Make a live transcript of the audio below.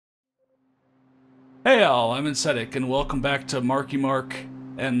Hey all, I'm Infinite, and welcome back to Marky Mark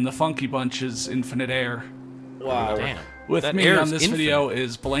and the Funky Bunch's Infinite Air. Wow. Damn. With That me air on is this infinite. video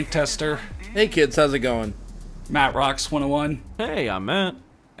is Blank Tester, Hey kids, how's it going? Matt Rocks 101, Hey, I'm Matt.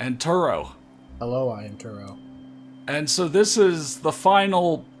 and Turo. Hello, I am Turo. And so this is the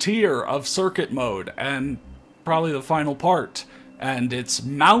final tier of circuit mode, and probably the final part. And it's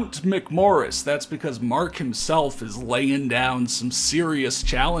Mount McMorris. That's because Mark himself is laying down some serious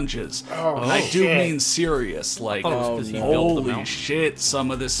challenges. And I do mean serious. Like, thought it was 'cause he built the holy mountain. shit,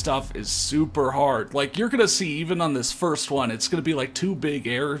 some of this stuff is super hard. Like, you're gonna see, even on this first one, it's gonna be like two big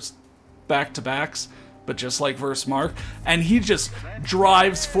airs back-to-backs, but just like versus Mark. And he just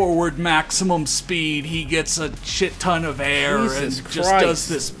drives forward maximum speed. He gets a shit ton of air Jesus and just Christ. does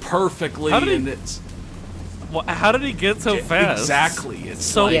this perfectly. How did he- And it's Well, how did he get so fast? exactly. It's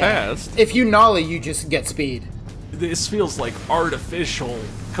So like, fast. If you nollie, you just get speed. this feels like artificial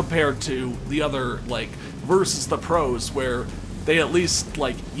compared to the other, like, versus the pros, where they at least,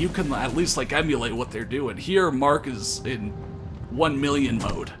 like, you can at least, like, emulate what they're doing. Here, Mark is in 1 million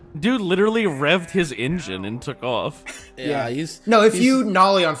mode. Dude literally revved his engine and took off. Yeah, he's No, if he's- you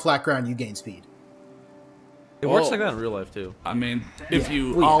nollie on flat ground, you gain speed. It works Oh. like that in real life too. I mean, if Yeah,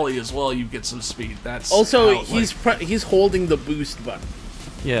 you we- ollie as well, you get some speed. That's also how, he's holding the boost button.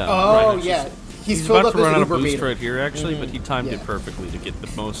 Yeah. Oh, right. yeah. He's filled about up to run his out of Uber boost meter. right here, actually, but he timed Yeah. it perfectly to get the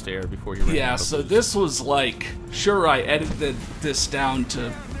most air before he ran Yeah, out of so boost. this was like, sure, I edited this down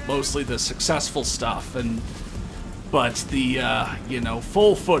to mostly the successful stuff, but the, you know,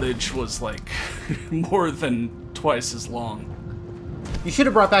 full footage was like more than twice as long. You should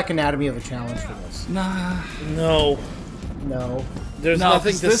have brought back Anatomy of a Challenge for this. Nah. No, No. there's No,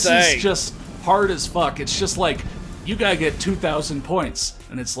 nothing 'cause to this say. is just hard as fuck. It's just like, you gotta get 2,000 points,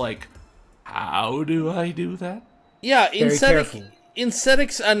 and it's like, how do I do that? Yeah, Very careful.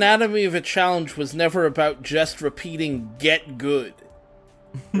 Insetic's Anatomy of a Challenge was never about just repeating "get good,"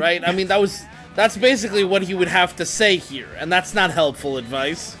 right? I mean, that's basically what he would have to say here, and that's not helpful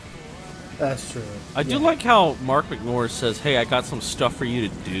advice. That's true. I do like how Mark McMorris says, "Hey, I got some stuff for you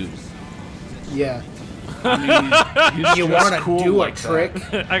to do." Yeah. I mean, he's You just want to cool do like a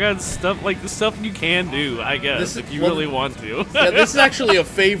trick? I got stuff like the stuff you can do, I guess, This- if you well, really want to. Yeah, this is actually a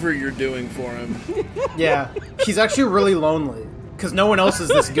favor you're doing for him. Yeah. He's actually really lonely. Because no one else is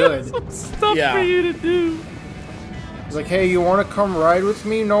this good. Stuff Yeah. for you to do. He's like, hey, you want to come ride with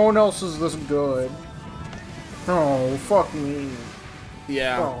me? No one else is this good. Oh, fuck me.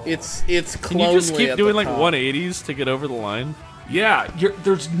 Yeah, Oh. it's Can you clonely just keep at doing the like top. 180s to get over the line? Yeah,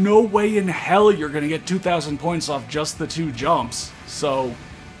 there's no way in hell you're gonna get 2,000 points off just the two jumps. So,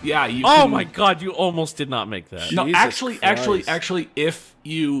 yeah, you Oh can... my god, you almost did not make that. No, Jesus Christ. actually, if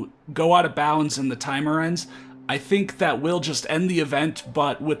you go out of bounds and the timer ends, I think that will just end the event,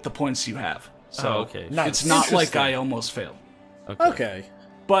 but with the points you have. So, Oh, okay. Nice. it's not like Interesting. I almost failed. Okay.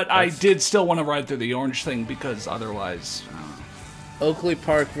 But I did still want to ride through the orange thing, because otherwise... I don't know. Oakley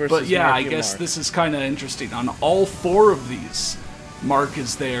Park versus But yeah, I Marky guess Mark. this is kind of interesting. On all four of these, Mark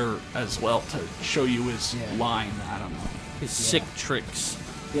is there as well to show you his line. I don't know. His sick tricks.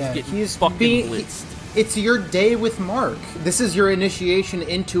 Yeah, Getting he's fucking being. blitzed. It's your day with Mark. This is your initiation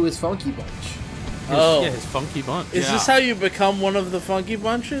into his Funky Bunch. Oh. Yeah, his funky bunch. Is Yeah. this how you become one of the Funky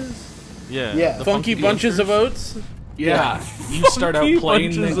Bunches? Yeah. Yeah. the Funky Bunches of Oats? Yeah, you start out Funky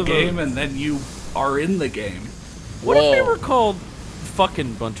playing bunches the of game, oats. and then you are in the game. What if they Whoa. were called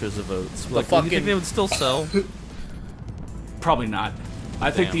fucking bunches of oats? Like, do you fucking- think they would still sell? Probably not.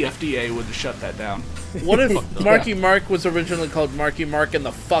 I think Damn. the FDA would have shut that down. What if Marky Mark was originally called Marky Mark and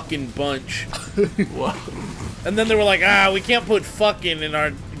the Fucking Bunch? Well, And then they were like, we can't put fucking in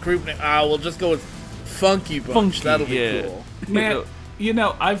our group name. We'll just go with Funky Bunch. Funky, That'll be yeah. cool. man, you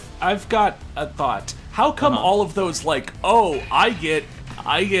know, I've got a thought. How come Uh-huh. all of those, like, oh, I get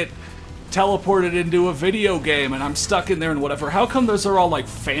teleported into a video game and I'm stuck in there and whatever. How come those are all like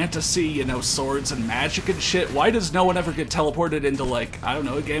fantasy, you know, swords and magic and shit? Why does no one ever get teleported into, like, I don't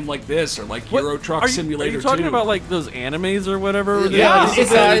know, a game like this or like Euro Truck Simulator 2? Are you talking about like those animes or whatever? where they Yeah, have It's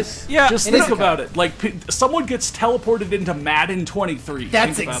these- guys. yeah. Just It think is about it. Like, someone gets teleported into Madden 23.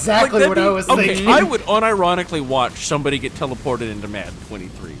 That's Think about exactly that'd what be- I was okay, thinking. I would unironically watch somebody get teleported into Madden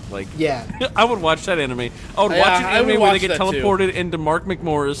 23. Like, Yeah. I would watch that anime. I would Yeah, watch an I anime would where they watch get that too. teleported into Mark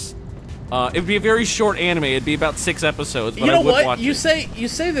McMorris It'd be a very short anime. It'd be about 6 episodes. But You I know would what? watch You it.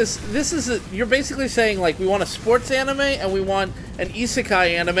 say this. This is you're basically saying like we want a sports anime and we want an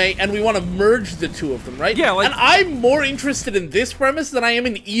isekai anime and we want to merge the two of them, right? Yeah, like- and I'm more interested in this premise than I am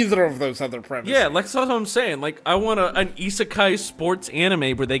in either of those other premises. Yeah, like that's what I'm saying. Like, I want an isekai sports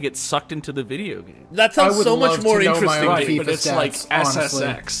anime where they get sucked into the video game. that I sounds would so much love more to know my interesting. own to me. But FIFA it's like stats, honestly.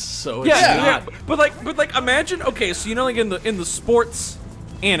 SSX, so it's Yeah, not. but like imagine, okay, so you know, like in the sports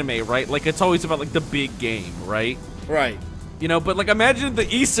anime, right? Like it's always about like the big game, right? Right. You know, but like imagine the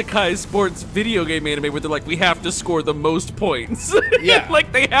isekai sports video game anime where they're like, we have to score the most points. Yeah.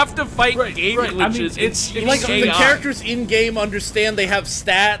 Like they have to fight game right. I mean, glitches. it's Like the AI. characters in game understand they have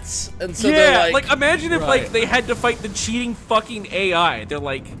stats, and so they're Yeah, like imagine if Right. like they had to fight the cheating fucking AI. They're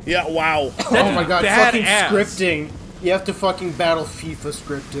like, yeah, wow. Oh my god, fucking badass. scripting. You have to fucking battle FIFA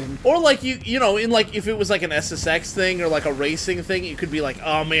scripting. Or like you know, in like if it was like an SSX thing or like a racing thing, it could be like,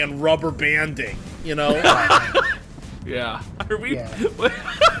 oh man, rubber banding, you know? Yeah. are we? Yeah.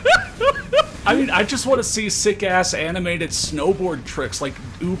 I mean, I just want to see sick-ass animated snowboard tricks, like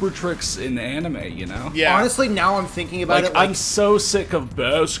Uber tricks in anime, you know? Yeah. Honestly, now I'm thinking about Like, it. Like, I'm so sick of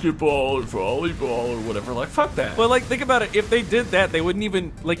basketball or volleyball or whatever. Like, fuck that. Well, like, think about it. If they did that, they wouldn't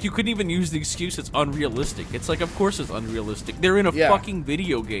even, like, you couldn't even use the excuse it's unrealistic. It's like, of course it's unrealistic. They're in a Yeah. fucking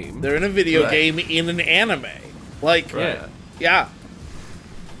video game. They're in a video Right. game in an anime. Like, Yeah. yeah.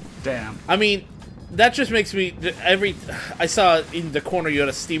 Damn. I mean, that just makes me I saw in the corner you had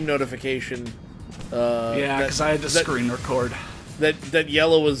a Steam notification. Yeah, because I had to screen record. That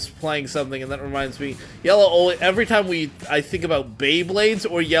Yellow was playing something, and that reminds me, Yellow. Every time I think about Beyblades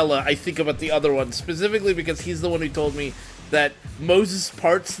or Yellow, I think about the other one specifically because he's the one who told me that Moses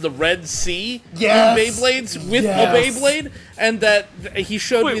parts the Red Sea Yes! in Beyblades with Yes! a Beyblade, and that he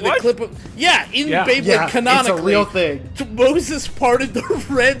showed Wait, me the what? clip of Beyblade yeah, canonically. it's a real thing. Moses parted the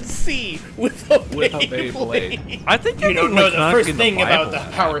Red Sea with a With a Beyblade. Beyblade. I think you don't know the canonically first in thing about Bible.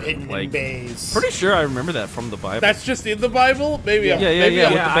 the power hidden Like, in bays. Pretty sure I remember that from the Bible. That's just in the Bible? Maybe. Yeah, maybe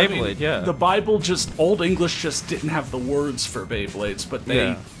I'm- with the I Beyblade, mean, yeah. The Bible just, Old English just didn't have the words for Beyblades, but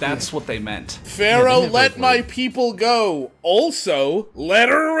that's what they meant. Pharaoh, Yeah, they let Beyblade. my people go. Also, let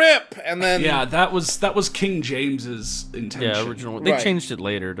her rip. And then Yeah, that was King James's intention. Yeah, original. They Right. changed it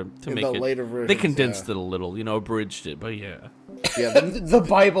later to In make the it. later They versions, condensed yeah. it a little, you know, abridged it, but yeah. yeah, The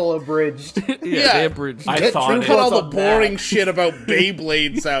Bible abridged. Yeah. They abridged I it. thought they it. cut all the on that. boring shit about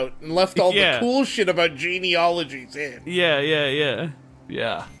Beyblades out and left all Yeah. the cool shit about genealogies in.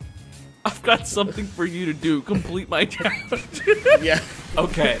 Yeah. I've got something for you to do. Complete my task. Yeah.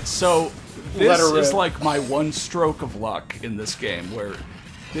 Okay, so Let this her is rip. like my one stroke of luck in this game, where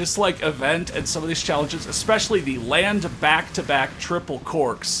this like event and some of these challenges, especially the land back-to-back triple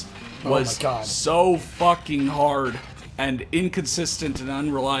corks, was my God. so fucking hard and inconsistent and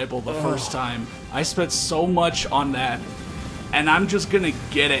unreliable the first time. I spent so much on that, and I'm just gonna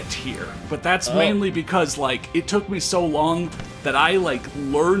get it here. But that's mainly because like it took me so long that I like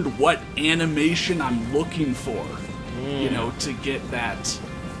learned what animation I'm looking for, you know, to get that.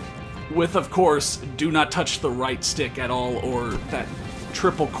 With, of course, do not touch the right stick at all, or that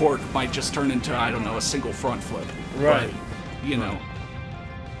triple cork might just turn into, I don't know, a single front flip. Right. But, you know,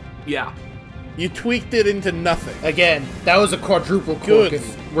 yeah. You tweaked it into nothing. Again, that was a quadruple cork Good.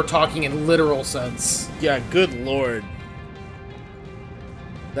 if we're talking in literal sense. Yeah, good lord.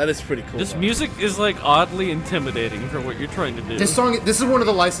 That is pretty cool. This though. music is like oddly intimidating for what you're trying to do. This is one of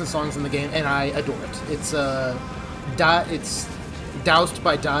the licensed songs in the game, and I adore it. It's it's Doused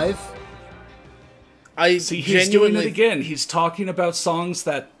by Dive. I See, he's doing it again. He's talking about songs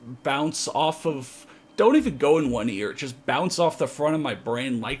that bounce off of... Don't even go in one ear. Just bounce off the front of my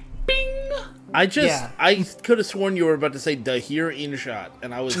brain like bing! I Yeah. could have sworn you were about to say Dahir InShot,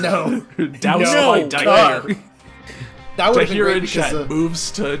 and I was No. Doused No, by God. Dahir. That would have been Dahir great because Inshot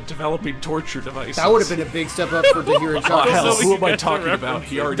moves to developing torture devices. that would have been a big step up for Dahir and Oh, Shot. hell, So who we am I get the talking about? reference.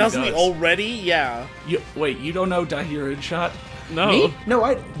 He already doesn't does. he already? Yeah. Wait, you don't know Dahir Inshot? No, Me? No,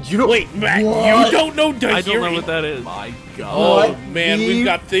 you don't. Wait, Matt, What? you don't know Dahir? I don't know what that is. My Oh God. What man, the we've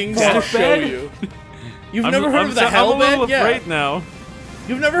got things to fuck? show you. You've never heard of the I'm a little Hellbed? Yeah. afraid now.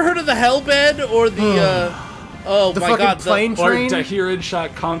 You've never heard of the Hellbed or the oh The my fucking god, plane Or train? Dahir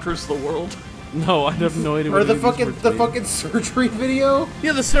Inshot conquers the world. No, I have no idea. Or what the any of these fucking words mean. surgery video?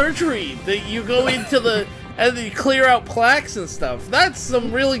 yeah, the surgery that you go into the and then you clear out plaques and stuff. That's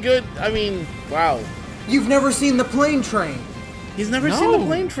some really good. I mean, wow. You've never seen the plane train. He's never seen the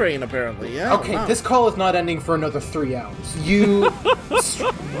plane train, apparently. Yeah. Okay, this call is not ending for another 3 hours.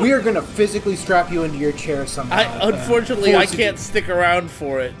 We are gonna physically strap you into your chair somehow. Unfortunately, I can't stick around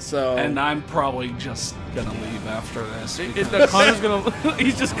for it, so... And I'm probably just gonna leave after this. Connor's gonna...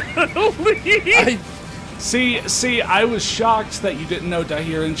 He's just gonna leave! See, I was shocked that you didn't know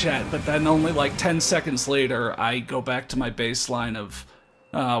Dahir in chat, but then only like 10 seconds later, I go back to my baseline of,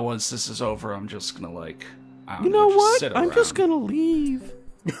 once this is over, I'm just gonna like... You know what? I'm just gonna leave.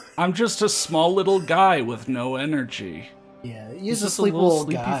 I'm just a small little guy with no energy. Yeah, he's a sleepy little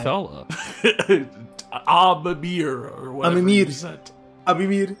sleepy guy. fella. Abamir, or whatever you said.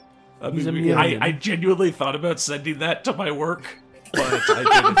 Abimir. I genuinely thought about sending that to my work, but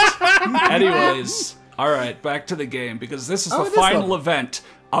I didn't. Anyways, alright, back to the game, because this is the final event.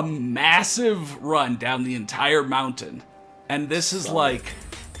 A massive run down the entire mountain. And this is like...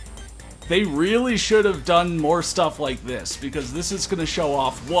 They really should have done more stuff like this, because this is going to show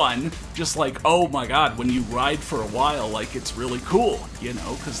off, one, just like, oh my god, when you ride for a while, like, it's really cool, you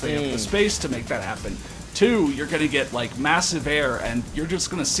know, because they have the space to make that happen. Two, you're going to get, like, massive air, and you're just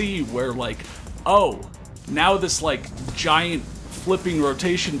going to see where, like, oh, now this, like, giant flipping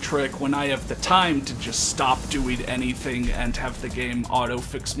rotation trick, when I have the time to just stop doing anything and have the game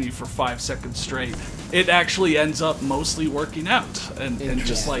auto-fix me for 5 seconds straight, it actually ends up mostly working out, and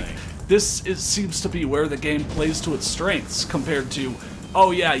just, like... This seems to be where the game plays to its strengths compared to,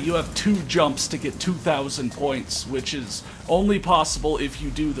 oh yeah, you have 2 jumps to get 2,000 points, which is only possible if you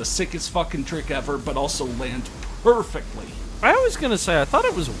do the sickest fucking trick ever, but also land perfectly. I was gonna say, I thought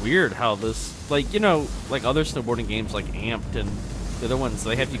it was weird how this, like, you know, like other snowboarding games like Amped and the other ones,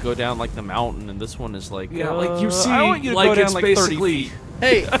 they have you go down like the mountain, and this one is like, yeah, like you see, I want you to like go down it's like basically 30 feet.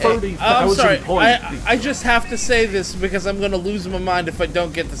 Hey, 30,000 I'm sorry. points. I just have to say this because I'm going to lose my mind if I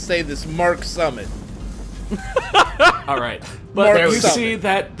don't get to say this. Mark Summit. Alright, but Mark you Summit. see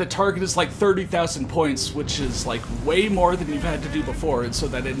that the target is like 30,000 points, which is like way more than you've had to do before, and so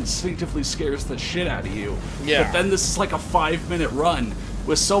that instinctively scares the shit out of you. Yeah. But then this is like a 5-minute run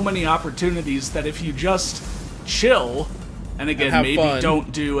with so many opportunities that if you just chill, and again, have maybe fun.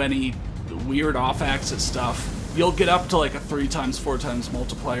 don't do any weird off-axis stuff, you'll get up to like a 3 times, 4 times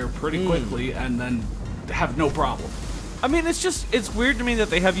multiplier pretty quickly, and then have no problem. I mean, it's weird to me that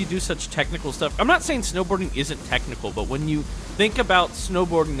they have you do such technical stuff. I'm not saying snowboarding isn't technical, but when you think about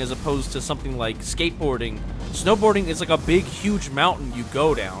snowboarding as opposed to something like skateboarding, snowboarding is like a big, huge mountain you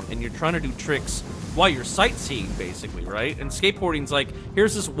go down, and you're trying to do tricks while you're sightseeing, basically, right? And skateboarding's like,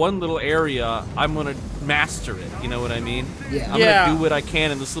 here's this one little area, I'm gonna master it, you know what I mean? Yeah. I'm gonna do what I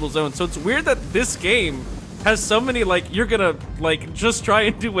can in this little zone. So it's weird that this game has so many, like, you're gonna, like, just try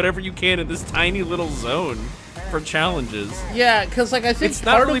and do whatever you can in this tiny little zone for challenges. Yeah, because, like, I think It's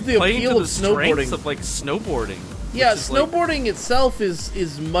not part really of the playing appeal to of the strengths snowboarding... of, like, snowboarding. Yeah, is, like- snowboarding itself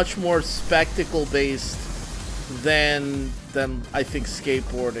is much more spectacle-based than I think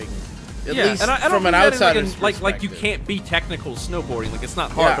skateboarding. At least and I don't from mean an that outsider's in, like you perspective. can't be technical snowboarding, like it's not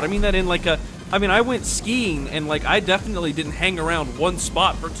hard, Yeah. but I mean that in like I went skiing and like I definitely didn't hang around one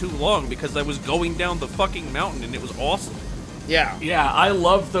spot for too long because I was going down the fucking mountain and it was awesome. Yeah. Yeah, I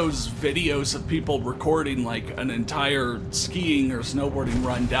love those videos of people recording like an entire skiing or snowboarding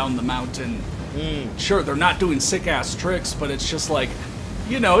run down the mountain. Sure, they're not doing sick-ass tricks, but it's just like,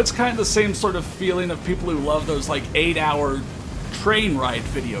 you know, it's kind of the same sort of feeling of people who love those like 8-hour train ride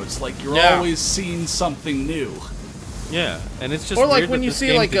videos. Like you're always seeing something new. Yeah, and it's just Or, like, weird when that you this see,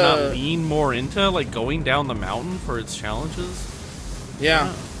 game like, did not a- lean more into like going down the mountain for its challenges.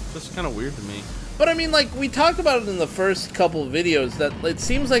 Yeah. That's kind of weird to me. But I mean, like, we talked about it in the first couple of videos, that it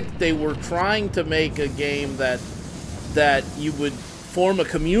seems like they were trying to make a game that you would form a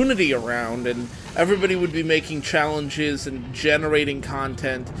community around, and everybody would be making challenges and generating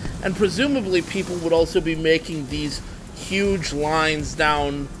content, and presumably people would also be making these huge lines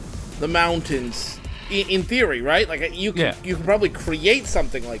down the mountains, in theory, right? Like, you could probably create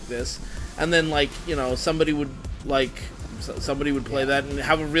something like this, and then, like, you know, somebody would play that and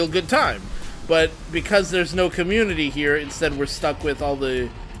have a real good time. But because there's no community here, instead we're stuck with all the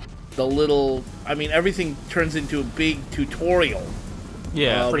little... I mean, everything turns into a big tutorial.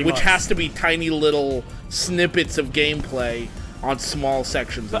 Yeah, Which has to be tiny little snippets of gameplay on small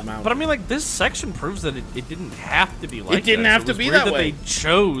sections of mountain. But I mean, like, this section proves that it didn't have to be like that. It didn't have to was be weird that way. They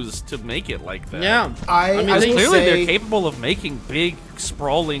chose to make it like that. Yeah. I mean, Because will clearly say, they're capable of making big,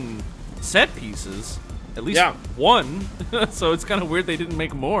 sprawling set pieces. At least one. So it's kind of weird they didn't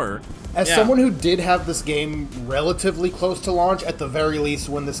make more. as someone who did have this game relatively close to launch, at the very least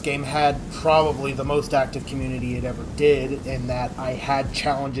when this game had probably the most active community it ever did, in that I had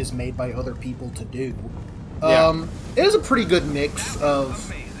challenges made by other people to do. It was a pretty good mix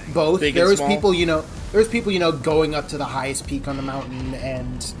of both. Big There and was small. people, going up to the highest peak on the mountain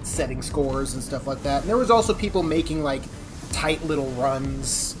and setting scores and stuff like that. And there was also people making like tight little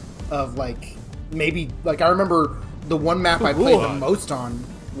runs of like maybe like I remember the one map I played the most on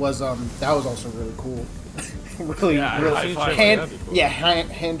was that was also really cool. really, hand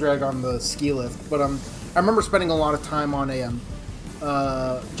drag on the ski lift. But I remember spending a lot of time on a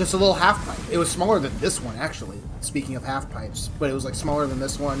just a little half pipe. It was smaller than this one actually. Speaking of half pipes, but it was like smaller than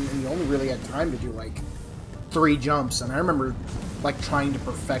this one, and you only really had time to do like 3 jumps. And I remember like trying to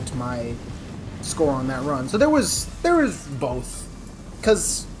perfect my score on that run. So there was both,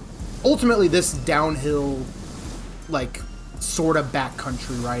 because ultimately this downhill, like sort of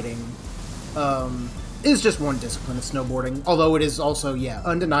backcountry riding, is just one discipline of snowboarding. Although it is also,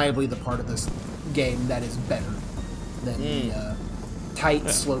 undeniably the part of this game that is better than the tight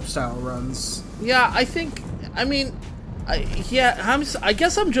slope style runs. Yeah, I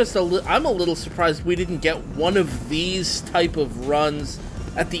guess I'm just I'm a little surprised we didn't get one of these type of runs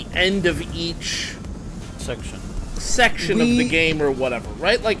at the end of each section of the game or whatever,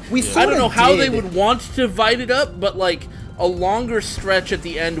 right? Like, I don't know how they would want to divide it up, but like a longer stretch at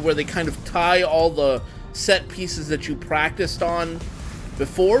the end where they kind of tie all the set pieces that you practiced on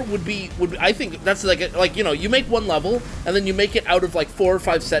before would I think that's like you make one level and then you make it out of like 4 or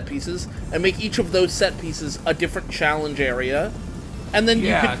 5 set pieces and make each of those set pieces a different challenge area, and then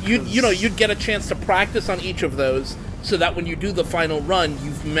you'd get a chance to practice on each of those so that when you do the final run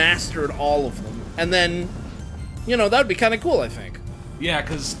you've mastered all of them, and then that would be kind of cool, I think. Yeah,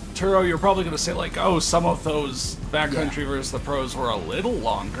 because Turo, you're probably going to say like, oh, some of those backcountry versus the pros were a little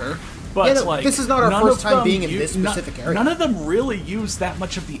longer. But like, this is not our first time being in this specific area. None of them really use that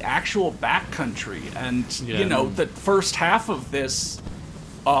much of the actual backcountry, and the first half of this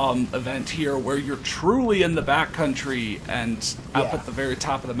event here, where you're truly in the backcountry and up at the very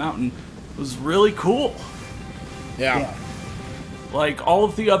top of the mountain, was really cool. Yeah. Like all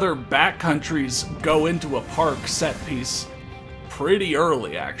of the other backcountries go into a park set piece pretty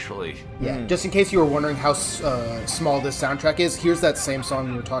early, actually. Yeah, just in case you were wondering how small this soundtrack is, here's that same song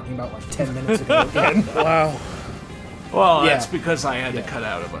we were talking about like 10 minutes ago again. Wow. Well, that's because I had to cut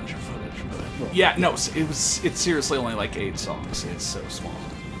out a bunch of footage. But it's seriously only like 8 songs. It's so small.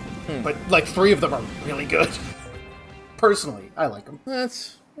 But like 3 of them are really good. Personally, I like them.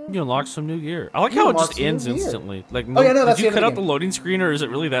 You unlock some new gear. I like how it just ends instantly. Like, that's did you cut out the loading screen, or is it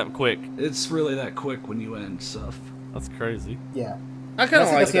really that quick? It's really that quick when you end stuff. That's crazy. Yeah. I kind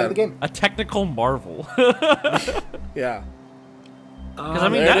of like the end of the game. A technical marvel. Yeah. Because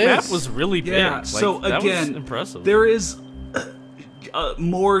that map was really big. Yeah. Like, So that again, was impressive. there is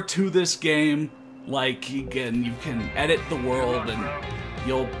more to this game. Like, again, you can edit the world, and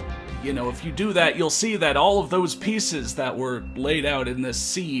if you do that, you'll see that all of those pieces that were laid out in this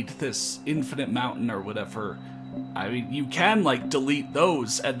seed, this infinite mountain or whatever, I mean, you can, like, delete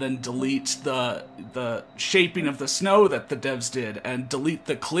those and then delete the shaping of the snow that the devs did and delete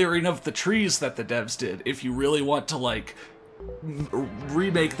the clearing of the trees that the devs did if you really want to, like,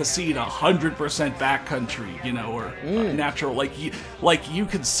 remake the seed 100% backcountry, or natural. Like, you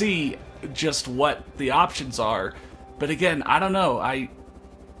can see just what the options are. But again, I don't know. I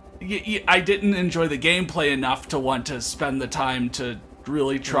didn't enjoy the gameplay enough to want to spend the time to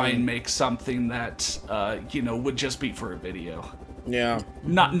really try and make something that would just be for a video. Yeah.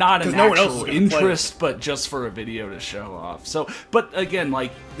 Not an actual interest, but just for a video to show off. So, but again,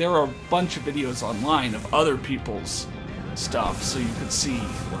 like, there are a bunch of videos online of other people's stuff, so you could see,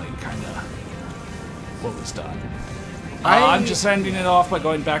 like, kind of what was done. I'm just ending it off by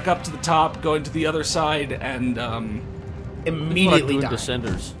going back up to the top, going to the other side, and immediately doing die.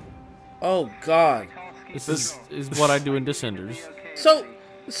 Descenders. Oh God. This is what I do in Descenders. So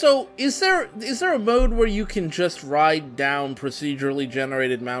is there a mode where you can just ride down procedurally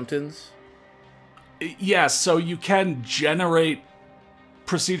generated mountains? Yes, so you can generate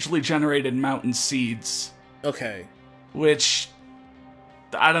procedurally generated mountain seeds. Okay. Which,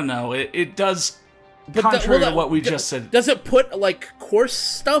 I don't know, it does, contrary to what we just said. Does it put, like, course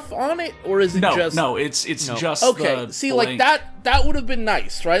stuff on it, or is it just... No, it's just okay, the see, blank. like, that would have been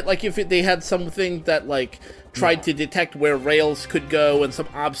nice, right? Like, if they had something that, like, tried to detect where rails could go and some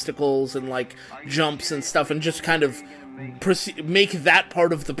obstacles and, like, jumps and stuff, and just kind of make that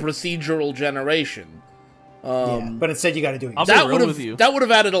part of the procedural generation. But instead you got to do it. I'll be real with you. That would have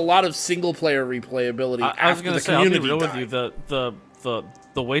added a lot of single-player replayability. I was going to say, I'll be real with you.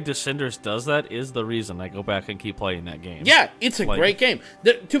 The way Descenders does that is the reason I go back and keep playing that game. Yeah, it's a great game.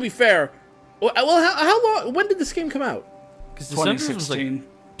 To be fair, well, how long? When did this game come out? Because Descenders was like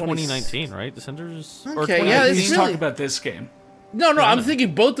 2019, right? Descenders? Okay, yeah, it's He's really... talking about this game. No, I'm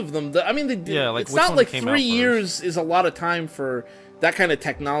thinking both of them. I mean, like, it's which not one like came out 3 first? years is a lot of time for that kind of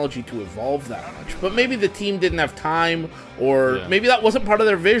technology to evolve that much. But maybe the team didn't have time, or maybe that wasn't part of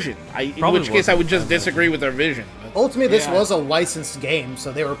their vision. In which case, I would just disagree with their vision. But Ultimately, this was a licensed game,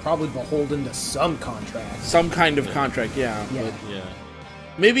 so they were probably beholden to some contract. some kind of contract, yeah. Yeah. But Yeah.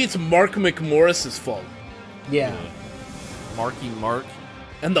 maybe it's Mark McMorris's fault. Yeah. Marky Mark.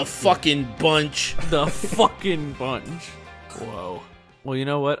 And the fucking bunch. The fucking bunch. Whoa. Well, you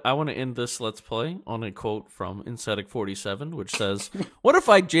know what? I want to end this Let's Play on a quote from Insedic47, which says, "What if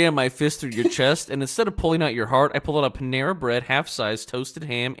I jam my fist through your chest, and instead of pulling out your heart, I pull out a Panera Bread, half-size, toasted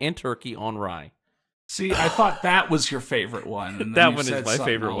ham, and turkey on rye?" See, I thought that was your favorite one. And then That you one is said my something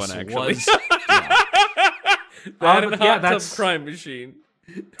favorite else one, actually. was- yeah. That but and yeah, Hot that's- Tub Crime Machine.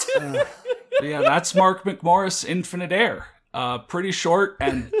 Yeah, that's Mark McMorris Infinite Air. Pretty short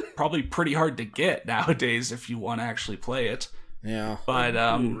and probably pretty hard to get nowadays if you want to actually play it. Yeah. But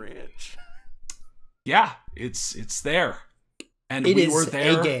Rich. yeah, it's there. And It we is were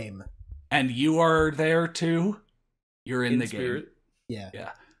there. a game. And you are there too. You're in the spirit. game. Yeah. Yeah.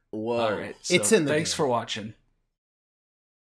 Whoa. All right. So It's in the thanks game. for watching.